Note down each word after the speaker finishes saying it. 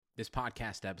This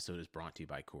podcast episode is brought to you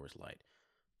by Coors Light.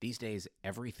 These days,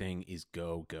 everything is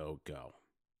go, go, go.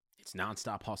 It's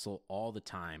nonstop hustle all the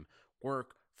time.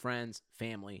 Work, friends,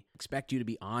 family expect you to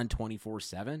be on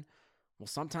 24/7. Well,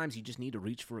 sometimes you just need to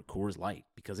reach for a Coors Light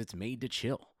because it's made to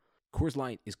chill. Coors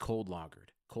Light is cold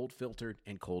lagered, cold filtered,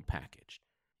 and cold packaged.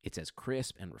 It's as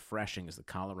crisp and refreshing as the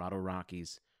Colorado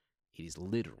Rockies. It is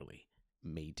literally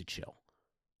made to chill.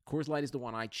 Coors Light is the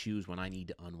one I choose when I need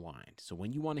to unwind. So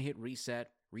when you want to hit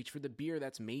reset, reach for the beer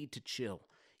that's made to chill.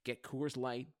 Get Coors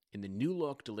Light in the new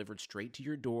look delivered straight to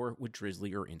your door with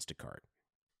Drizzly or Instacart.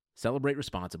 Celebrate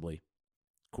responsibly.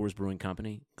 Coors Brewing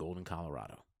Company, Golden,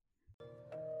 Colorado.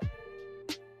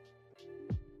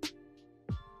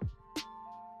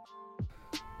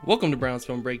 Welcome to Browns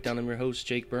Film Breakdown. I'm your host,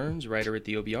 Jake Burns, writer at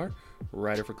the OBR,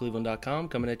 writer for Cleveland.com,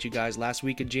 coming at you guys last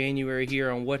week of January here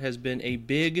on what has been a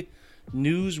big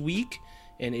news week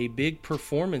and a big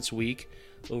performance week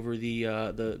over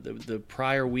the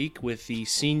prior week with the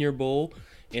Senior Bowl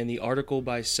and the article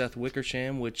by Seth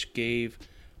Wickersham, which gave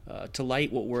to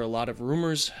light what were a lot of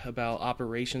rumors about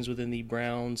operations within the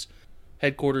Browns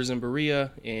headquarters in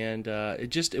Berea, and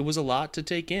it was a lot to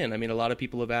take in. I mean, a lot of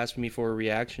people have asked me for a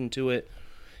reaction to it.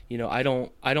 You know, I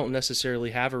don't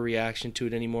necessarily have a reaction to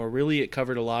it anymore. Really, it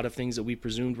covered a lot of things that we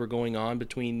presumed were going on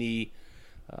between the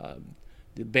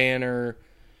Banner,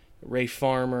 Ray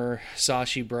Farmer,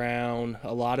 Sashi Brown,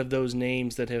 a lot of those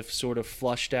names that have sort of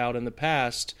flushed out in the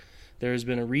past. There has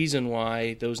been a reason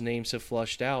why those names have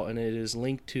flushed out, and it is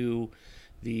linked to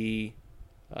the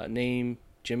name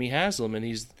Jimmy Haslam, and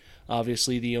he's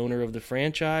obviously the owner of the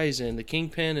franchise and the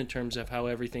kingpin in terms of how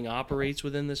everything operates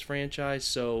within this franchise.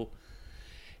 So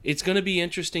it's going to be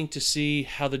interesting to see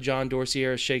how the John Dorsey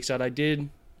era shakes out. I did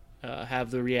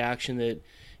have the reaction that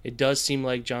it does seem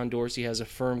like John Dorsey has a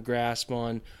firm grasp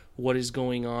on what is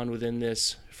going on within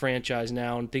this franchise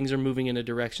now, and things are moving in a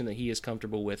direction that he is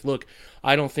comfortable with. Look,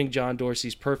 I don't think John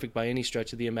Dorsey's perfect by any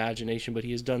stretch of the imagination, but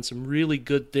he has done some really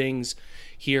good things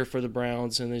here for the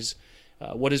Browns, and is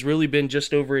what has really been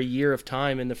just over a year of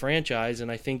time in the franchise.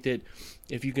 And I think that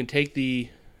if you can take the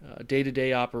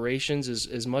day-to-day operations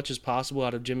as much as possible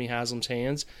out of Jimmy Haslam's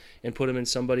hands and put him in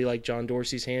somebody like John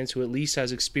Dorsey's hands, who at least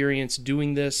has experience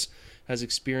doing this, has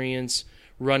experience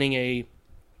running a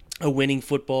winning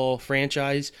football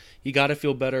franchise, you got to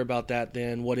feel better about that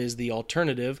than what is the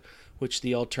alternative, which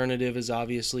the alternative is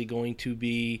obviously going to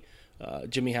be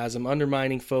Jimmy Haslam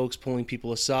undermining folks, pulling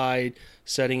people aside,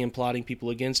 setting and plotting people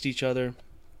against each other.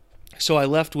 So I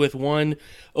left with one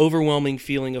overwhelming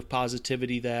feeling of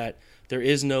positivity that there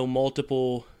is no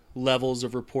multiple levels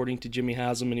of reporting to Jimmy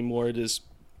Haslam anymore. It is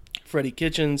Freddie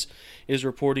Kitchens is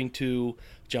reporting to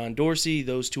John Dorsey.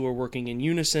 Those two are working in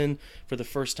unison for the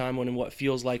first time in what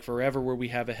feels like forever, where we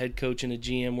have a head coach and a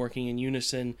GM working in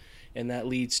unison, and that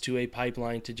leads to a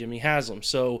pipeline to Jimmy Haslam.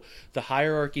 So the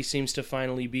hierarchy seems to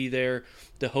finally be there.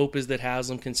 The hope is that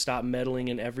Haslam can stop meddling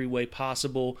in every way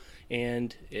possible,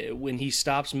 and when he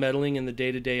stops meddling in the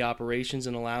day-to-day operations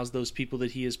and allows those people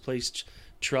that he has placed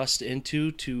trust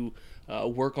into to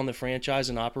work on the franchise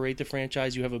and operate the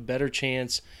franchise, you have a better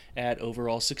chance at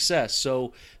overall success.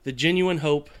 So the genuine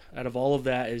hope out of all of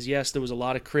that is, yes, there was a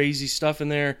lot of crazy stuff in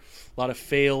there, a lot of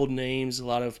failed names, a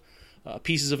lot of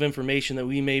pieces of information that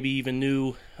we maybe even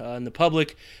knew in the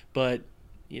public, but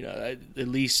you know, at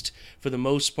least for the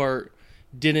most part,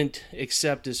 didn't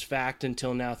accept as fact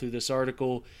until now through this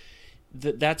article.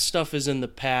 That stuff is in the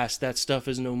past. That stuff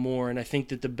is no more. And I think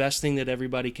that the best thing that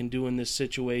everybody can do in this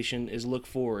situation is look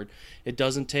forward. It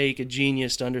doesn't take a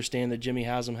genius to understand that Jimmy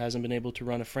Haslam hasn't been able to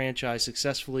run a franchise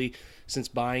successfully since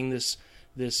buying this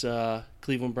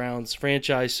Cleveland Browns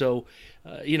franchise. So,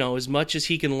 as much as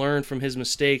he can learn from his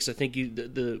mistakes, I think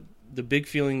the big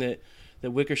feeling that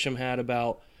Wickersham had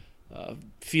about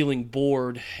feeling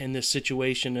bored in this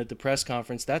situation at the press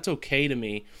conference, that's okay to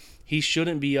me. He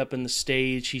shouldn't be up in the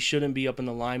stage. He shouldn't be up in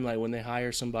the limelight when they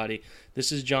hire somebody.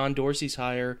 This is John Dorsey's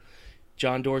hire.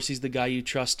 John Dorsey's the guy you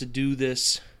trust to do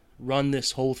this, run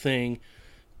this whole thing.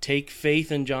 Take faith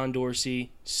in John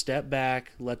Dorsey. Step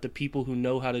back. Let the people who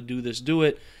know how to do this do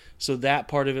it. So that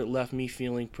part of it left me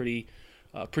feeling pretty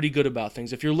good about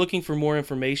things. If you're looking for more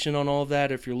information on all of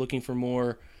that, if you're looking for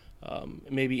more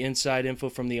maybe inside info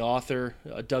from the author,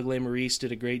 Doug Lesmerises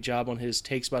did a great job on his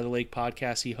Takes by the Lake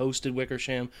podcast. He hosted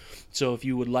Wickersham, so if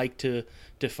you would like to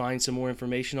find some more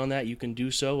information on that, you can do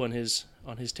so on his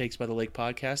Takes by the Lake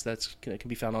podcast. That can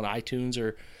be found on iTunes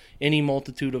or any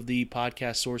multitude of the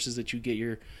podcast sources that you get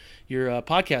your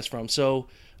podcast from. So,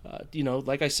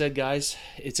 like I said, guys,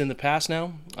 it's in the past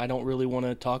now. I don't really want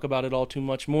to talk about it all too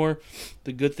much more.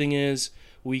 The good thing is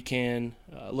we can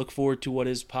look forward to what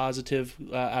is positive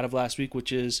out of last week,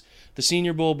 which is the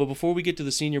Senior Bowl. But before we get to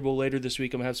the Senior Bowl later this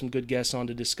week, I'm going to have some good guests on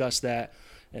to discuss that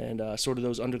and sort of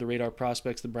those under-the-radar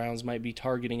prospects the Browns might be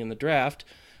targeting in the draft.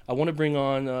 I want to bring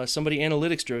on somebody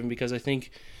analytics-driven, because I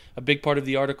think a big part of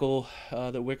the article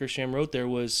that Wickersham wrote there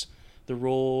was the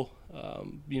role,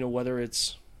 whether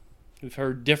it's, we've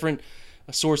heard different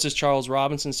sources, Charles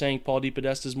Robinson saying Paul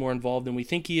DePodesta is more involved than we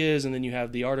think he is, and then you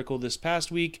have the article this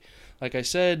past week, like I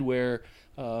said, where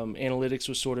analytics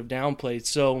was sort of downplayed.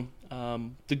 So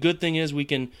the good thing is we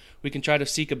can try to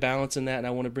seek a balance in that, and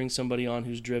I want to bring somebody on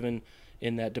who's driven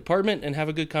in that department and have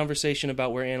a good conversation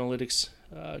about where analytics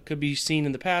could be seen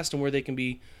in the past and where they can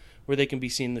be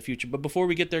seen in the future. But before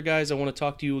we get there, guys, I want to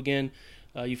talk to you again.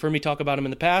 You've heard me talk about them in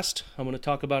the past. I'm going to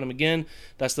talk about them again.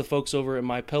 That's the folks over at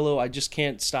MyPillow. I just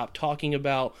can't stop talking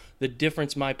about the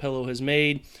difference MyPillow has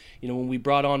made. When we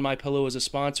brought on MyPillow as a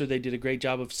sponsor, they did a great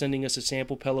job of sending us a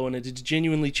sample pillow, and it has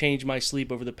genuinely changed my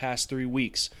sleep over the past 3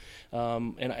 weeks.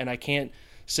 And I can't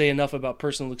say enough about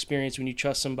personal experience when you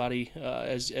trust somebody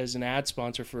as an ad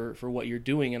sponsor for what you're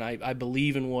doing, and I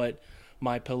believe in what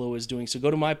MyPillow is doing. So go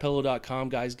to mypillow.com,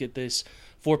 guys. Get this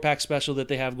 4-pack special that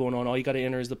they have going on. All you got to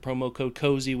enter is the promo code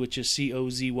COZY, which is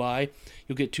COZY.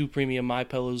 You'll get 2 premium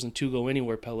MyPillows and 2 Go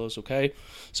Anywhere pillows, okay?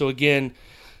 So again,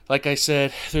 like I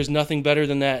said, there's nothing better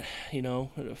than that,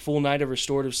 a full night of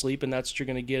restorative sleep, and that's what you're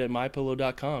going to get at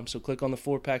mypillow.com. So click on the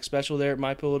 4-pack special there at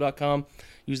mypillow.com.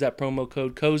 Use that promo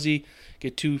code COZY.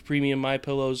 Get 2 premium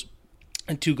MyPillows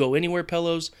and 2 Go Anywhere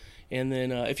pillows. And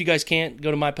then if you guys can't,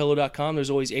 go to mypillow.com. There's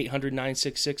always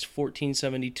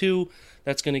 800-966-1472.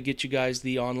 That's going to get you guys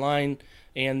the online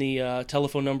and the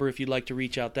telephone number if you'd like to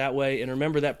reach out that way. And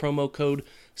remember, that promo code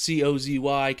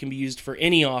COZY can be used for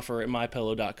any offer at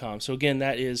mypillow.com. So again,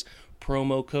 that is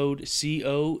promo code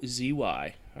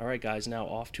COZY. All right, guys, now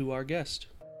off to our guest.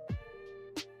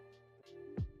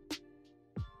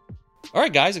 All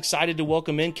right, guys, excited to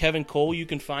welcome in Kevin Cole. You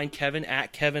can find Kevin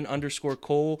at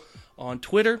Kevin_Cole on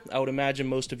Twitter. I would imagine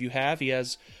most of you have. He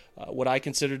has what I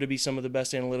consider to be some of the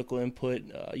best analytical input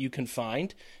you can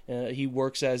find. He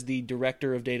works as the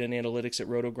Director of Data and Analytics at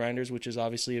RotoGrinders, which is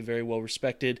obviously a very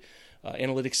well-respected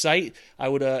analytics site. I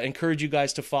would encourage you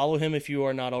guys to follow him if you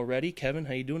are not already. Kevin,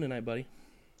 how you doing tonight, buddy?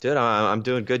 Dude, I'm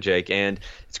doing good, Jake, and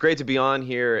it's great to be on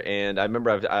here. And I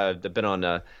remember I've been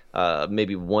on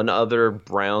maybe one other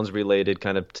Browns-related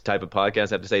kind of type of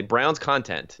podcast. I have to say, Browns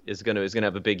content is gonna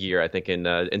have a big year, I think, in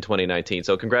 2019.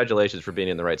 So congratulations for being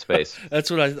in the right space.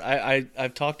 That's what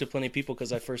I've talked to plenty of people,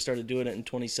 because I first started doing it in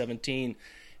 2017,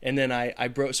 and then I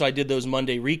broke. So I did those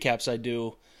Monday recaps I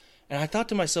do. And I thought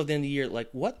to myself at the end of the year, like,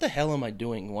 what the hell am I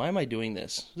doing? Why am I doing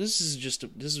this? This is the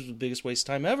biggest waste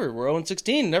of time ever. We're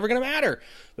 0-16, never going to matter.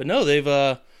 But no,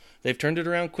 they've turned it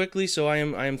around quickly. So I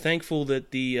am thankful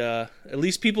that at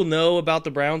least people know about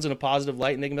the Browns in a positive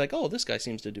light, and they can be like, oh, this guy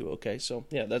seems to do okay. So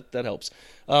yeah, that helps.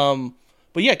 But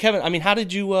yeah, Kevin, I mean, have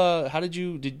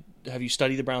you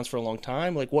studied the Browns for a long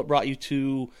time? Like, what brought you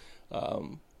to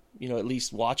at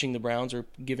least watching the Browns or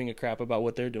giving a crap about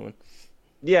what they're doing?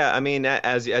 Yeah, I mean,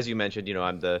 as you mentioned,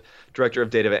 I'm the Director of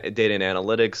Data and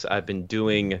Analytics. I've been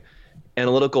doing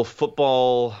analytical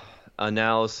football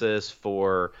analysis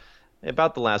for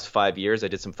about the last 5 years. I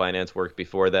did some finance work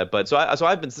before that, but so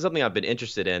I've been something I've been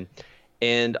interested in,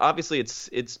 and obviously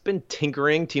it's been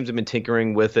tinkering. Teams have been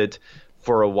tinkering with it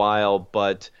for a while,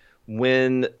 but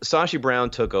when Sashi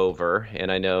Brown took over,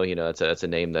 and I know that's a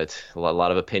name that a lot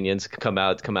of opinions come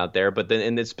out there, but then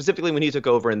and specifically when he took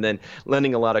over, and then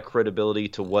lending a lot of credibility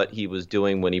to what he was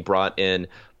doing when he brought in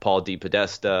Paul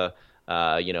DePodesta.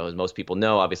 As most people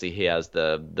know, obviously he has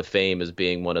the fame as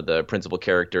being one of the principal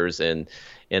characters in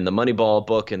the Moneyball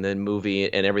book and then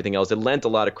movie and everything else. It lent a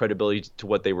lot of credibility to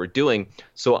what they were doing.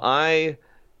 So I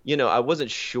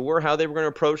wasn't sure how they were going to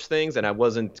approach things, and I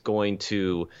wasn't going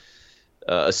to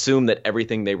assume that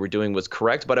everything they were doing was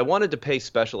correct, but I wanted to pay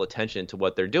special attention to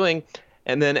what they're doing.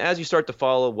 And then as you start to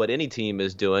follow what any team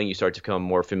is doing, you start to become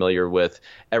more familiar with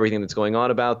everything that's going on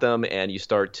about them, and you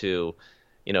start to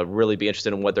really be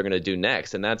interested in what they're going to do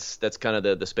next. And that's kind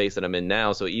of the space that I'm in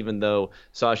now. So even though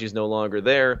Sashi's no longer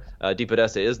there,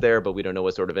 DePodesta is there, but we don't know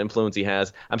what sort of influence he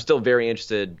has. I'm still very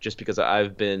interested, just because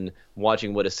I've been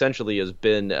watching what essentially has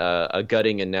been a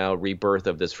gutting and now rebirth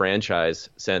of this franchise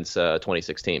since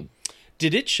 2016.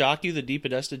 Did it shock you that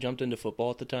DePodesta jumped into football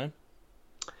at the time?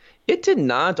 It did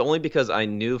not, only because I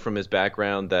knew from his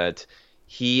background that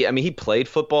he played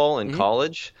football in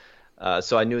college,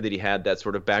 so I knew that he had that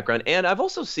sort of background. And I've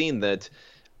also seen that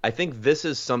I think this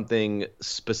is something,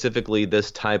 specifically this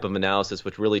type of analysis,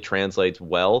 which really translates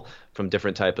well from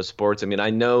different type of sports. I mean, I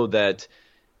know that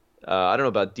I don't know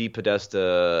about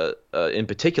DePodesta in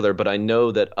particular, but I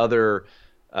know that other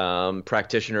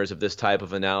practitioners of this type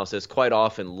of analysis quite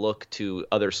often look to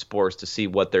other sports to see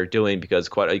what they're doing because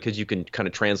you can kind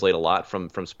of translate a lot from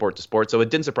sport to sport. So it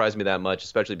didn't surprise me that much,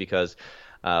 especially because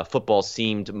football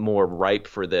seemed more ripe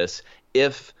for this.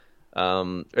 If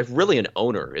really an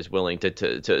owner is willing to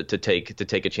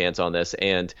take a chance on this,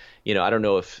 and I don't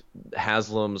know if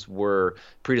Haslam's were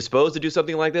predisposed to do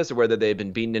something like this or whether they've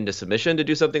been beaten into submission to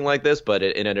do something like this, but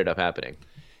it ended up happening.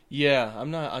 Yeah,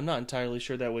 I'm not entirely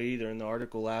sure that way either. And the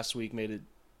article last week made it.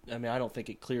 I mean, I don't think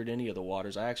it cleared any of the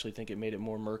waters. I actually think it made it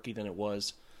more murky than it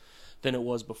was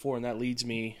before, and that leads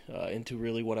me into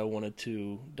really what I wanted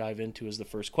to dive into as the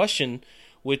first question,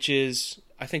 which is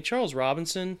I think Charles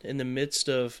Robinson, in the midst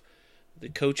of the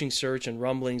coaching search and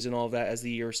rumblings and all of that as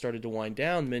the year started to wind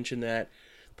down, mentioned that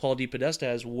Paul DePodesta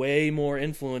has way more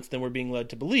influence than we're being led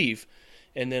to believe.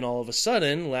 And then all of a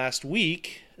sudden, last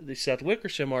week, the Seth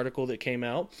Wickersham article that came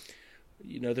out,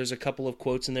 there's a couple of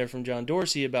quotes in there from John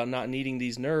Dorsey about not needing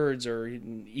these nerds or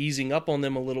easing up on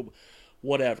them a little,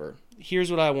 whatever.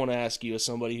 Here's what I want to ask you as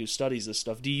somebody who studies this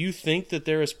stuff. Do you think that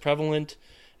they're as prevalent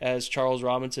as Charles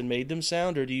Robinson made them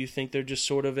sound, or do you think they're just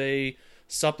sort of a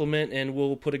supplement and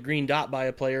we'll put a green dot by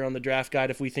a player on the draft guide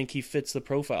if we think he fits the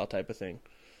profile type of thing?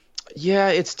 Yeah,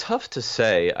 it's tough to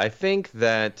say. I think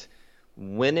that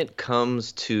when it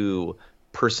comes to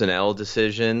personnel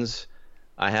decisions,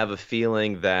 I have a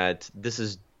feeling that this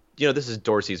is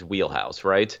Dorsey's wheelhouse,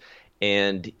 right?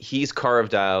 And he's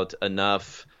carved out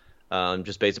enough,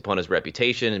 just based upon his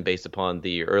reputation and based upon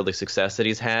the early success that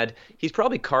he's had. He's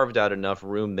probably carved out enough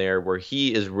room there where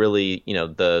he is really,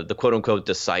 the quote unquote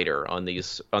decider on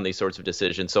these sorts of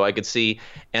decisions. So I could see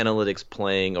analytics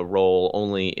playing a role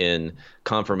only in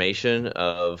confirmation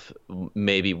of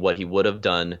maybe what he would have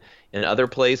done in other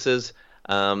places.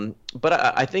 But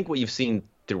I think what you've seen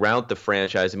throughout the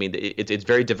franchise, I mean, it's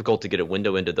very difficult to get a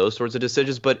window into those sorts of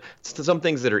decisions, but some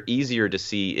things that are easier to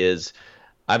see is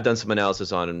I've done some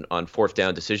analysis on fourth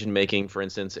down decision making, for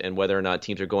instance, and whether or not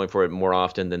teams are going for it more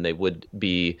often than they would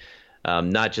be,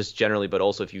 not just generally, but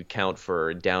also if you count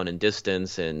for down and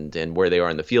distance and where they are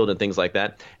in the field and things like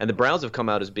that. And the Browns have come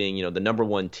out as being, the number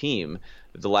one team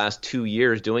the last 2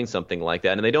 years doing something like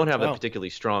that, and they don't have a particularly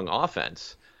strong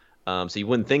offense. So you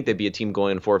wouldn't think they'd be a team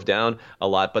going on fourth down a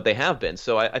lot, but they have been.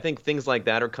 So I think things like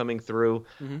that are coming through.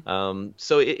 Mm-hmm.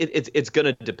 So it's going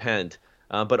to depend.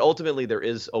 But ultimately, there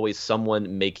is always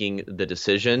someone making the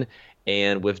decision.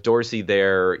 And with Dorsey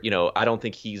there, I don't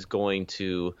think he's going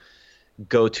to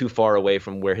go too far away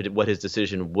from what his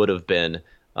decision would have been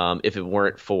if it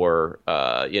weren't for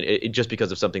just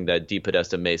because of something that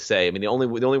DePodesta may say. I mean, the only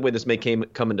way this may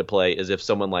come into play is if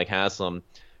someone like Haslam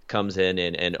comes in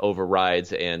and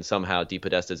overrides, and somehow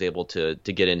DePodesta is able to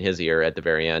get in his ear at the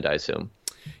very end, I assume.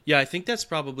 Yeah, I think that's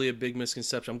probably a big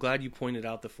misconception. I'm glad you pointed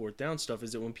out the fourth down stuff,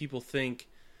 is that when people think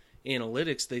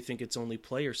analytics, they think it's only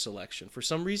player selection. For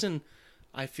some reason,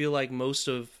 I feel like most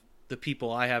of the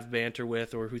people I have banter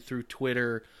with or who through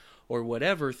Twitter or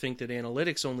whatever think that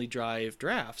analytics only drive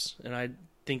drafts. And I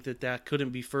think that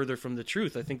couldn't be further from the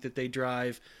truth. I think that they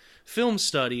drive film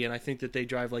study, and I think that they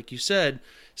drive, like you said,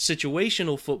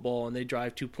 situational football, and they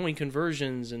drive 2-point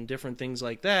conversions and different things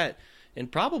like that,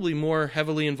 and probably more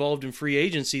heavily involved in free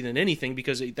agency than anything,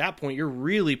 because at that point you're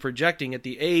really projecting at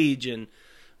the age and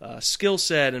skill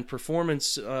set and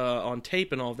performance on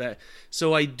tape and all of that.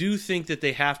 So I do think that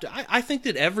they have to, I think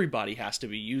that everybody has to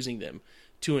be using them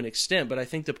to an extent, but I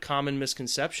think the common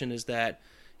misconception is that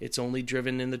it's only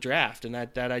driven in the draft, and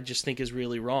that I just think is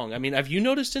really wrong. I mean, have you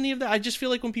noticed any of that? I just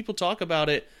feel like when people talk about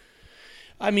it,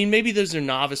 I mean, maybe those are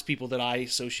novice people that I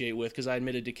associate with, because I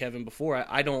admitted to Kevin before,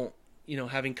 I don't,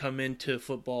 having come into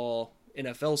football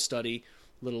NFL study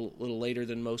a little later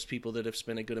than most people that have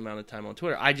spent a good amount of time on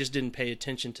Twitter, I just didn't pay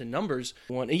attention to numbers.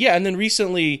 And then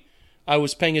recently I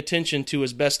was paying attention to,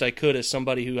 as best I could as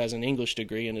somebody who has an English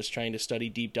degree and is trying to study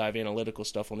deep dive analytical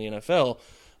stuff on the NFL,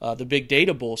 the big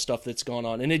data bowl stuff that's gone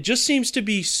on. And it just seems to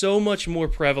be so much more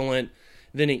prevalent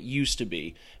than it used to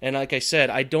be. And like I said,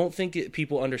 I don't think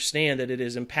people understand that it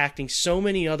is impacting so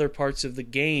many other parts of the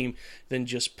game than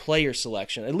just player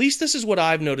selection. At least this is what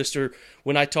I've noticed, or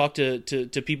when I talk to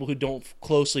people who don't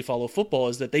closely follow football,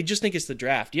 is that they just think it's the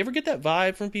draft. Do you ever get that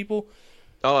vibe from people?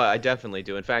 Oh, I definitely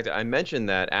do. In fact, I mentioned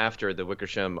that after the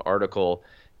Wickersham article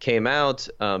came out,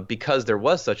 because there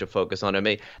was such a focus on it. I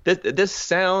mean, this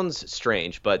sounds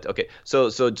strange, but okay. So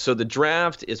the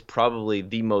draft is probably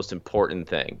the most important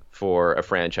thing for a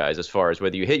franchise, as far as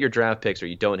whether you hit your draft picks or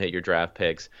you don't hit your draft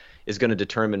picks, is going to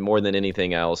determine more than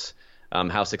anything else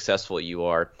how successful you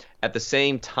are. At the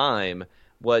same time,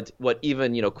 what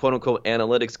even, quote unquote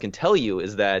analytics can tell you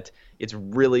is that it's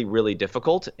really, really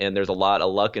difficult, and there's a lot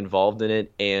of luck involved in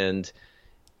it, and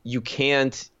you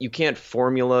can't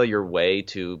formula your way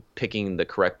to picking the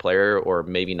correct player or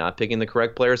maybe not picking the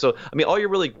correct player. So, I mean, all you're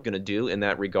really going to do in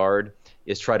that regard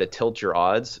is try to tilt your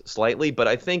odds slightly. But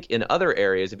I think in other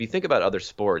areas, if you think about other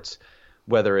sports,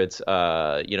 whether it's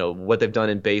what they've done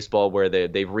in baseball, where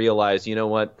they've realized,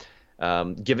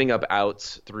 giving up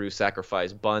outs through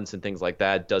sacrifice bunts and things like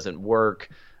that doesn't work.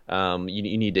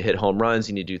 You need to hit home runs.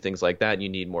 You need to do things like that. You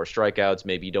need more strikeouts.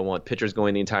 Maybe you don't want pitchers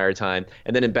going the entire time.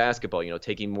 And then in basketball,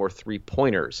 taking more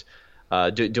 3-pointers,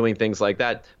 doing things like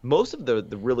that. Most of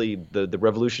the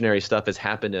revolutionary stuff has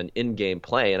happened in in-game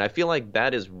play. And I feel like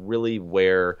that is really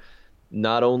where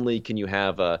not only can you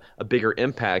have a bigger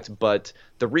impact, but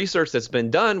the research that's been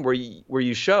done where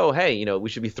you show, hey, we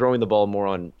should be throwing the ball more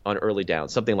on early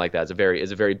downs. Something like that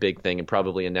is a very big thing, and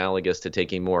probably analogous to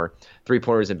taking more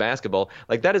 3-pointers in basketball.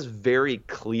 Like, that is very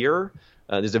clear.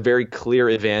 There's a very clear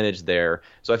advantage there.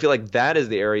 So I feel like that is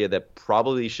the area that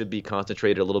probably should be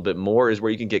concentrated a little bit more, is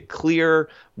where you can get clear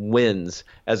wins,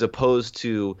 as opposed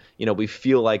to, we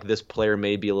feel like this player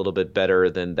may be a little bit better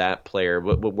than that player,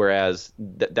 whereas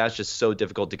that's just so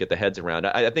difficult to get the heads around.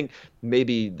 I think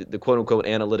maybe the quote-unquote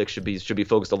analytics should be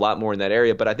focused a lot more in that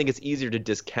area, but I think it's easier to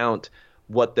discount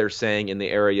what they're saying in the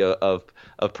area of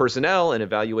personnel and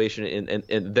evaluation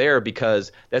in there,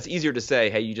 because that's easier to say,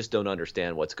 hey, you just don't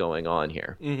understand what's going on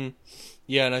here. Mm-hmm.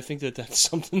 Yeah, and I think that's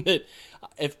something that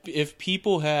if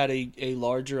people had a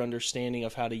larger understanding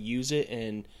of how to use it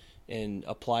and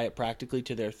apply it practically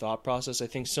to their thought process, I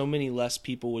think so many less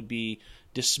people would be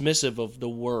dismissive of the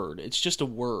word. It's just a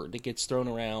word that gets thrown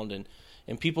around,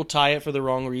 and people tie it for the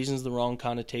wrong reasons, the wrong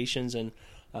connotations, and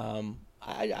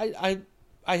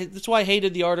that's why I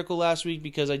hated the article last week,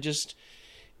 because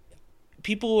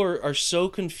people are so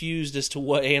confused as to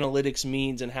what analytics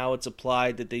means and how it's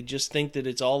applied, that they just think that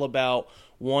it's all about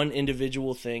one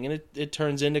individual thing, and it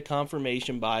turns into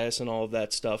confirmation bias and all of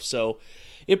that stuff. So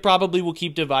it probably will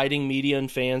keep dividing media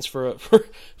and fans for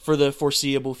the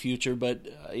foreseeable future. But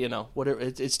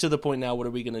it's to the point now. What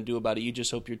are we going to do about it? You just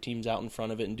hope your team's out in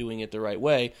front of it and doing it the right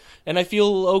way. And I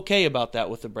feel okay about that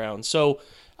with the Browns. So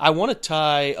I want to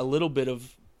tie a little bit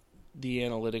of the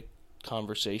analytic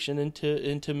conversation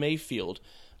into Mayfield.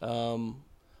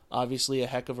 Obviously a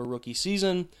heck of a rookie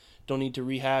season. Don't need to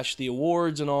rehash the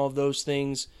awards and all of those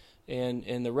things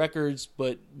and the records,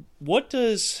 but what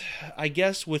does, I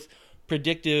guess, with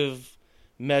predictive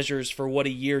measures for what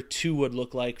a year 2 would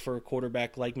look like for a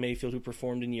quarterback like Mayfield who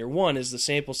performed in year 1, is the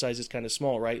sample size is kind of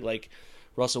small, right? Like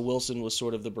Russell Wilson was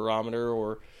sort of the barometer,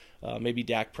 or maybe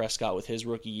Dak Prescott with his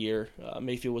rookie year.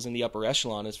 Mayfield was in the upper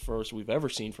echelon as far as we've ever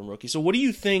seen from rookies. So what do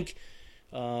you think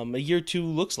a year 2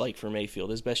 looks like for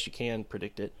Mayfield, as best you can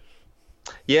predict it?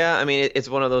 Yeah, I mean, it's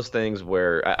one of those things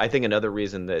where I think another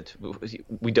reason that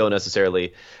we don't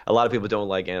necessarily, a lot of people don't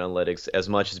like analytics as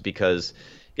much, is because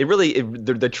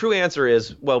the true answer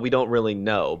is, well, we don't really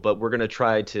know, but we're going to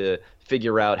try to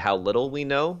figure out how little we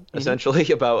know,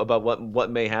 essentially, about what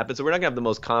may happen. So we're not going to have the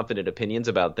most confident opinions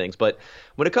about things. But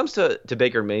when it comes to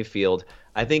Baker Mayfield,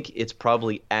 I think it's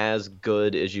probably as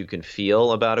good as you can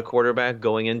feel about a quarterback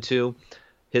going into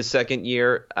his second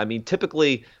year. I mean,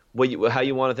 typically how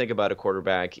you want to think about a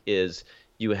quarterback is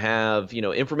you have,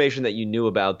 information that you knew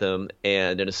about them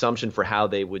and an assumption for how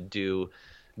they would do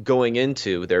going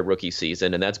into their rookie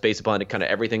season, and that's based upon kind of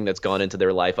everything that's gone into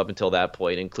their life up until that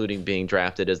point, including being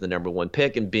drafted as the number 1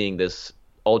 pick and being this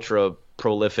ultra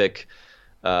prolific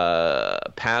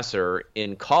passer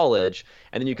in college.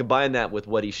 And then you combine that with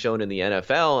what he's shown in the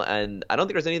NFL, and I don't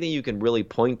think there's anything you can really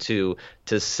point to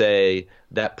say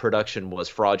that production was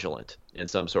fraudulent in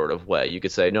some sort of way. You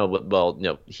could say,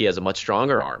 no, he has a much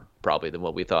stronger arm probably than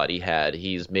what we thought he had.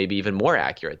 He's maybe even more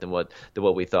accurate than what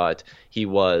we thought he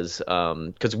was,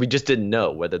 because we just didn't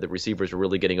know whether the receivers were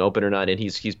really getting open or not, and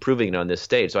he's proving it on this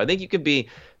stage. So I think you could be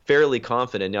fairly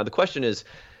confident. Now the question is,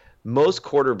 most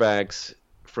quarterbacks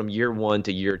from year 1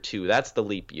 to year 2, that's the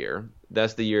leap year.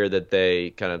 That's the year that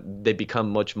they become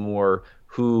much more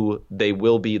who they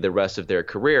will be the rest of their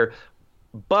career.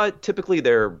 But typically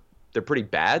they're pretty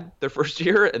bad their first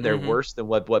year, and they're worse than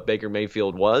what Baker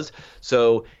Mayfield was.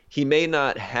 So he may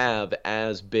not have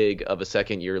as big of a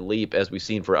second-year leap as we've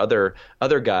seen for other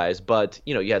guys. But,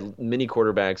 you had many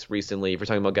quarterbacks recently, if we're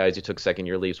talking about guys who took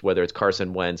second-year leaps, whether it's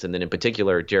Carson Wentz and then in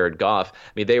particular Jared Goff.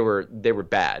 I mean, they were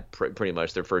bad pretty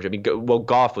much their first year. I mean,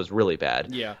 Goff was really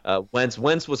bad. Yeah. Wentz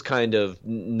was kind of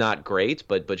not great,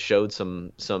 but showed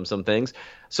some things.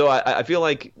 So I feel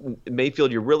like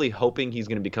Mayfield, you're really hoping he's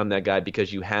going to become that guy,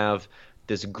 because you have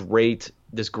this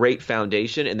great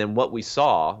foundation, and then what we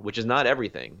saw, which is not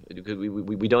everything, because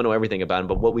we don't know everything about him,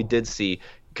 but what we did see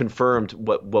confirmed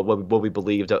what we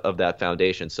believed of that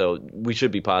foundation. So we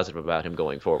should be positive about him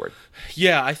going forward.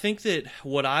 Yeah, I think that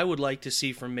what I would like to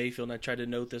see from Mayfield, and I tried to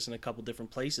note this in a couple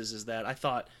different places, is that I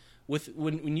thought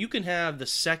when you can have the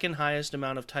second highest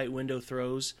amount of tight window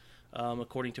throws,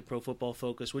 according to Pro Football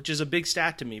Focus, which is a big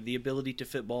stat to me, the ability to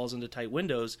fit balls into tight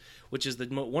windows, which is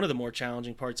one of the more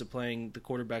challenging parts of playing the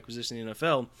quarterback position in the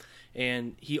NFL.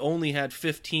 And he only had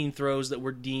 15 throws that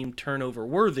were deemed turnover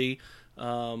worthy.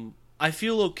 I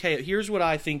feel okay. Here's what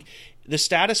I think. The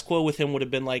status quo with him would have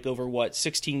been like over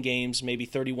 16 games, maybe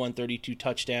 31, 32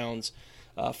 touchdowns,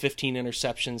 15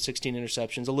 interceptions, 16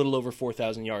 interceptions, a little over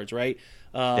 4,000 yards, right?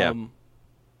 Yeah.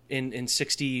 In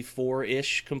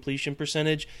 64-ish completion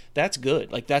percentage, that's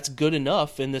good. Like, that's good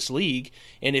enough in this league.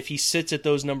 And if he sits at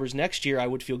those numbers next year, I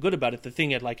would feel good about it. The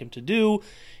thing I'd like him to do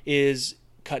is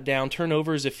cut down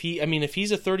turnovers. If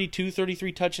he's a 32,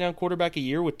 33 touchdown quarterback a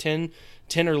year with 10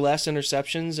 or less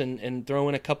interceptions and throw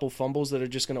in a couple fumbles that are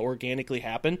just going to organically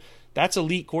happen, that's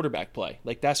elite quarterback play.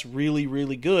 Like, that's really,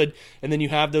 really good. And then you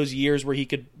have those years where he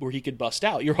could bust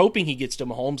out. You're hoping he gets to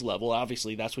Mahomes level.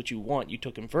 Obviously, that's what you want. You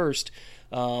took him first.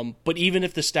 But even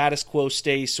if the status quo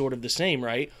stays sort of the same,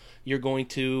 right, you're going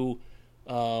to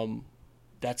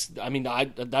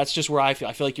that's just where I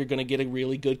feel like you're going to get a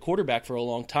really good quarterback for a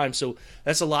long time. So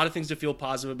that's a lot of things to feel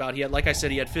positive about. Like I said,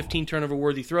 he had 15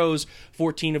 turnover-worthy throws,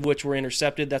 14 of which were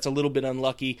intercepted. That's a little bit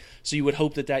unlucky. So you would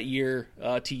hope that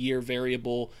year-to-year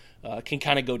variable can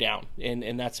kind of go down.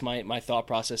 And that's my thought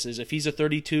process is if he's a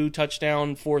 32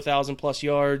 touchdown, 4,000-plus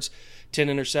yards, 10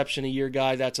 interception a year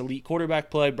guy, that's elite quarterback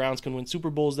play. Browns can win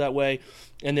Super Bowls that way.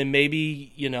 And then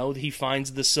maybe, he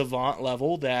finds the savant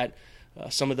level that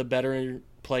some of the better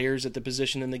players at the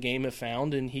position in the game have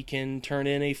found, and he can turn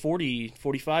in a 40,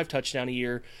 45 touchdown a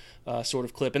year sort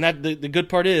of clip. And that the good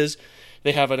part is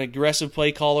they have an aggressive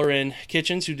play caller in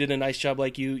Kitchens who did a nice job,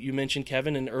 like you mentioned,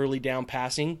 Kevin, in early down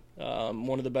passing.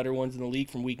 One of the better ones in the league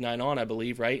from week 9 on, I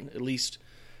believe, right? At least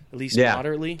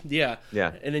moderately. Yeah.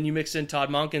 And then you mix in Todd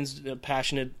Monken's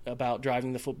passionate about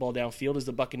driving the football downfield, as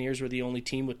the Buccaneers were the only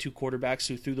team with 2 quarterbacks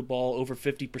who threw the ball over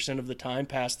 50% of the time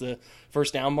past the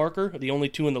first down marker, the only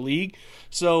 2 in the league.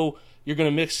 So you're going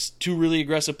to mix 2 really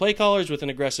aggressive play callers with an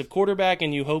aggressive quarterback,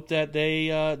 and you hope that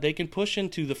they can push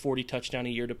into the 40 touchdown a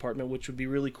year department, which would be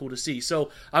really cool to see.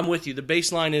 So I'm with you. The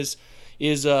baseline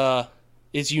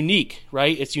is unique,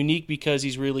 right? It's unique because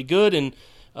he's really good, and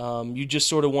you just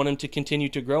sort of want him to continue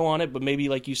to grow on it, but maybe,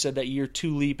 like you said, that year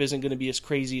 2 leap isn't going to be as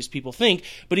crazy as people think.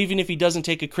 But even if he doesn't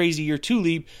take a crazy year 2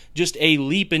 leap, just a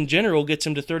leap in general gets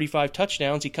him to 35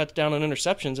 touchdowns. He cuts down on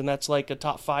interceptions, and that's like a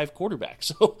top 5 quarterback.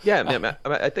 So yeah, man,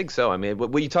 I think so. I mean,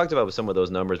 what you talked about with some of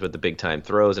those numbers with the big time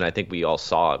throws, and I think we all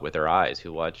saw it with our eyes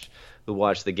who watched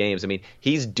the games. I mean,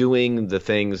 he's doing the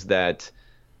things that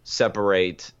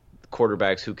separate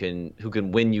quarterbacks who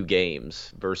can win you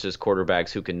games versus quarterbacks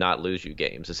who can not lose you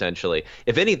games. Essentially,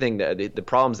 if anything, the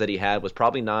problems that he had was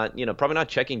probably not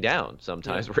checking down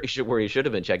sometimes, where he should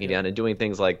have been checking down and doing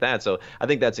things like that. So I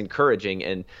think that's encouraging,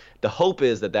 and the hope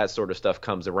is that sort of stuff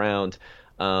comes around.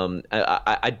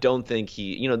 I don't think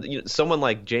someone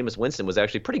like Jameis Winston was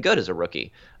actually pretty good as a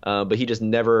rookie, but he's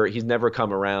never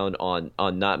come around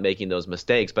on not making those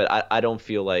mistakes. But I don't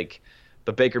feel like.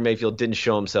 But Baker Mayfield hasn't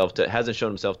shown himself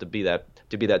to be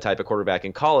that type of quarterback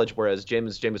in college. Whereas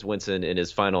Jameis Winston in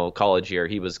his final college year,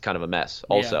 he was kind of a mess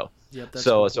also. Yeah.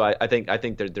 So I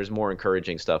think there's more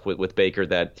encouraging stuff with Baker,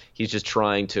 that he's just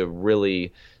trying to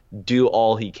really do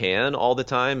all he can all the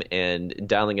time, and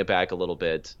dialing it back a little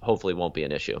bit hopefully won't be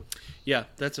an issue. Yeah,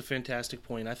 that's a fantastic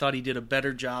point. I thought he did a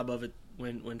better job of it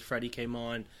when Freddie came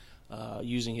on.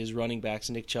 Using his running backs.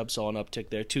 Nick Chubb saw an uptick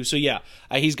there too. So yeah,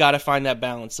 he's got to find that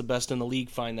balance. The best in the league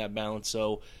find that balance.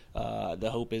 So the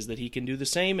hope is that he can do the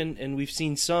same, and we've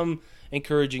seen some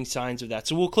encouraging signs of that.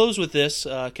 So we'll close with this,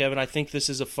 Kevin. I think this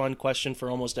is a fun question for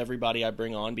almost everybody I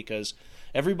bring on, because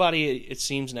everybody, it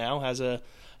seems now, has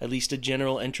at least a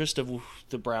general interest of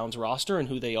the Browns roster and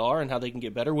who they are and how they can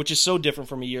get better, which is so different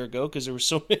from a year ago because there were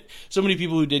so many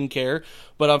people who didn't care.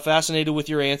 But I'm fascinated with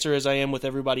your answer, as I am with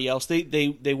everybody else.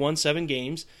 They won 7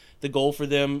 games. The goal for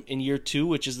them in year 2,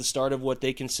 which is the start of what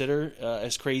they consider,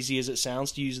 as crazy as it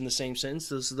sounds to use in the same sentence,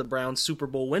 this is the Browns Super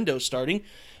Bowl window starting.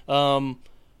 To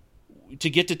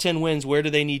get to 10 wins, where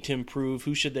do they need to improve?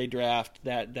 Who should they draft?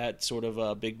 That sort of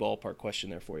a big ballpark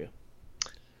question there for you.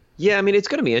 Yeah, I mean, it's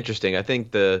going to be interesting. I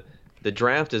think the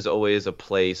draft is always a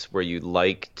place where you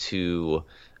like to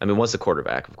 – I mean, once the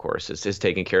quarterback, of course, is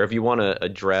taken care of, you want to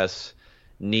address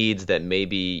needs that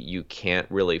maybe you can't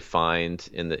really find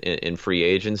in free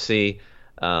agency.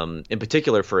 in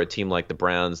particular for a team like the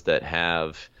Browns that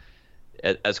have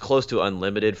as close to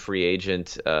unlimited free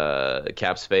agent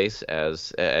cap space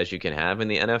as you can have in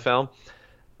the NFL.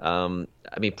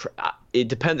 I mean, it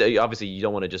depends. Obviously, you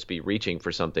don't want to just be reaching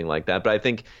for something like that. But I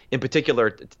think, in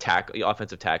particular,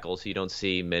 offensive tackles, you don't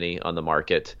see many on the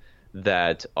market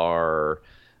that are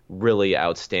really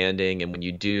outstanding. And when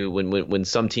you do, when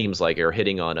some teams like are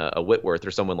hitting on a Whitworth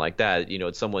or someone like that,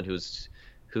 it's someone who's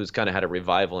kind of had a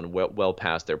revival and well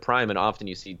past their prime. And often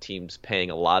you see teams paying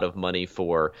a lot of money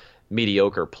for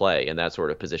mediocre play in that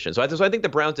sort of position. So I think the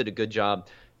Browns did a good job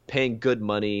paying good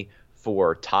money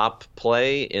for top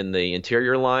play in the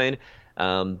interior line.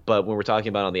 But when we're talking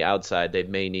about on the outside, they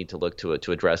may need to look to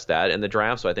address that in the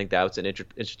draft. So I think that's an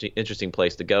interesting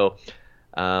place to go.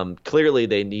 Clearly,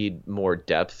 they need more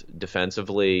depth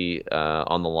defensively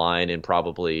on the line and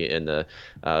probably in the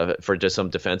for just some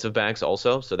defensive backs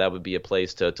also. So that would be a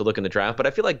place to look in the draft. But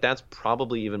I feel like that's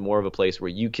probably even more of a place where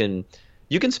you can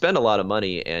spend a lot of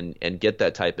money and get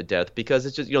that type of depth, because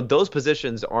it's just those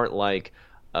positions aren't like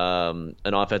an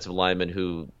offensive lineman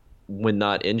who, when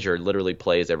not injured, literally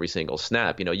plays every single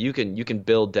snap. You can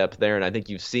build depth there, and I think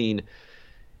you've seen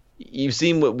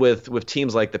with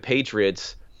teams like the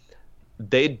Patriots,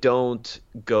 they don't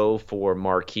go for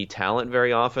marquee talent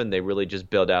very often. They really just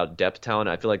build out depth talent.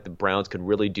 I feel like the Browns could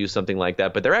really do something like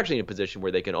that, but they're actually in a position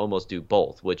where they can almost do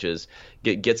both, which is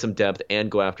get some depth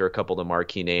and go after a couple of the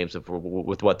marquee names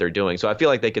with what they're doing. So I feel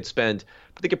like they could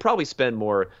probably spend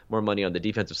more money on the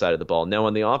defensive side of the ball. Now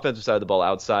on the offensive side of the ball,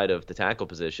 outside of the tackle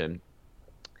position,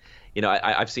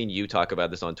 I've seen you talk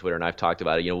about this on Twitter, and I've talked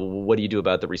about it. What do you do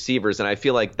about the receivers? And I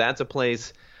feel like that's a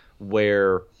place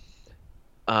where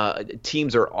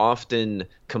teams are often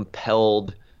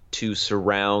compelled to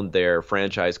surround their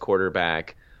franchise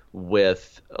quarterback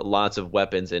with lots of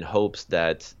weapons in hopes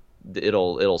that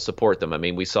it'll support them. I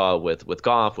mean, we saw with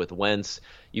Goff, with Wentz.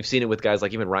 You've seen it with guys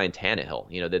like even Ryan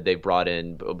Tannehill. That they've brought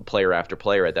in player after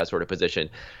player at that sort of position.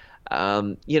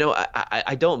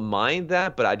 I don't mind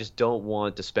that, but I just don't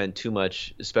want to spend too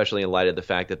much, especially in light of the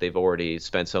fact that they've already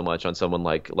spent so much on someone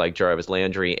like Jarvis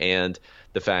Landry, and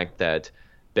the fact that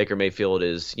Baker Mayfield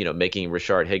is, making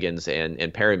Rashard Higgins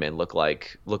and Perryman look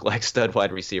like stud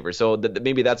wide receivers. So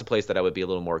maybe that's a place that I would be a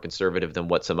little more conservative than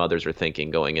what some others are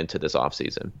thinking going into this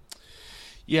offseason.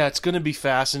 Yeah, it's going to be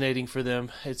fascinating for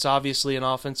them. It's obviously an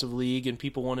offensive league, and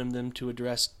people want them to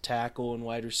address tackle and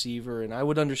wide receiver, and I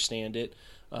would understand it.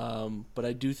 But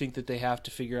I do think that they have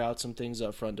to figure out some things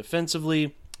up front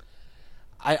defensively.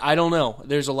 I don't know.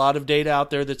 There's a lot of data out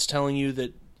there that's telling you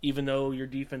that even though your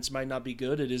defense might not be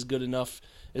good, it is good enough.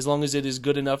 As long as it is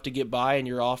good enough to get by and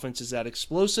your offense is that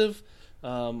explosive,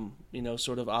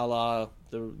 sort of a la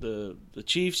the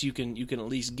Chiefs, you can at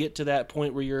least get to that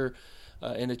point where you're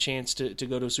in a chance to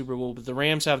go to a Super Bowl. But the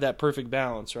Rams have that perfect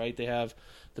balance, right? They have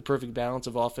the perfect balance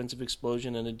of offensive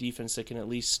explosion and a defense that can at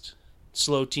least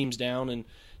slow teams down and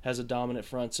has a dominant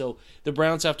front. So the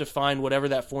Browns have to find whatever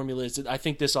that formula is. I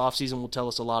think this offseason will tell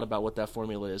us a lot about what that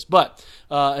formula is. But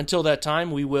until that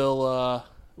time, we'll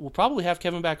probably have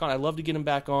Kevin back on. I'd love to get him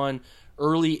back on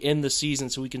early in the season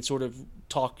so we can sort of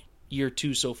talk year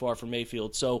 2 so far for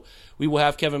Mayfield. So we will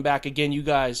have Kevin back again. You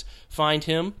guys find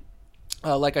him.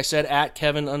 Like I said, at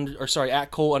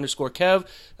Cole_Kev,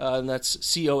 and that's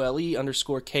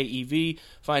COLE_KEV.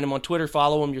 Find him on Twitter.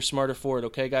 Follow him. You're smarter for it.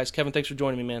 Okay, guys. Kevin, thanks for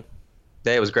joining me, man.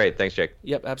 Hey, it was great. Thanks, Jake.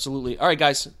 Yep, absolutely. All right,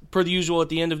 guys. Per the usual, at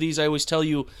the end of these, I always tell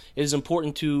you it is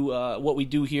important to what we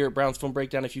do here at Browns Film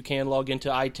Breakdown. If you can, log into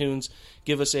iTunes,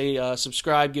 give us a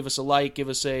subscribe, give us a like, give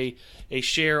us a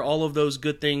share. All of those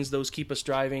good things, those keep us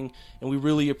driving, and we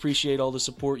really appreciate all the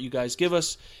support you guys give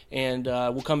us. And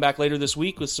we'll come back later this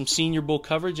week with some Senior Bowl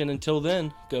coverage, and until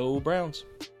then, go Browns.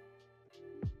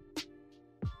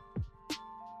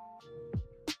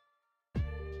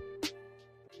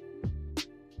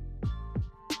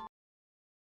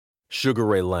 Sugar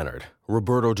Ray Leonard,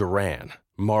 Roberto Duran,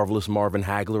 Marvelous Marvin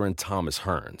Hagler, and Thomas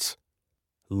Hearns.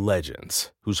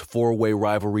 Legends, whose four-way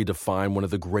rivalry defined one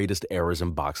of the greatest eras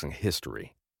in boxing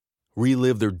history.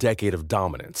 Relive their decade of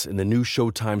dominance in the new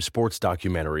Showtime sports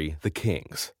documentary, The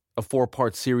Kings, a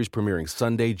 4-part series premiering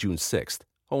Sunday, June 6th,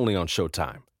 only on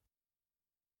Showtime.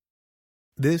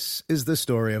 This is the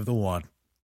story of the one.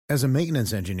 As a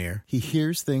maintenance engineer, he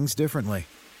hears things differently.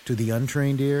 To the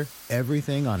untrained ear,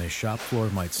 everything on his shop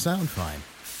floor might sound fine,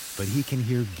 but he can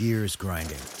hear gears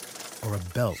grinding or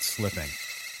a belt slipping.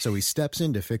 So he steps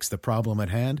in to fix the problem at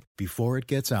hand before it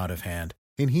gets out of hand.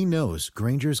 And he knows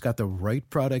Grainger's got the right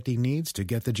product he needs to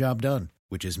get the job done,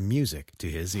 which is music to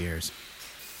his ears.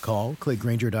 Call, click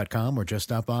Grainger.com, or just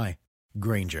stop by.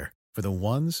 Grainger, for the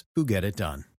ones who get it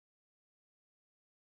done.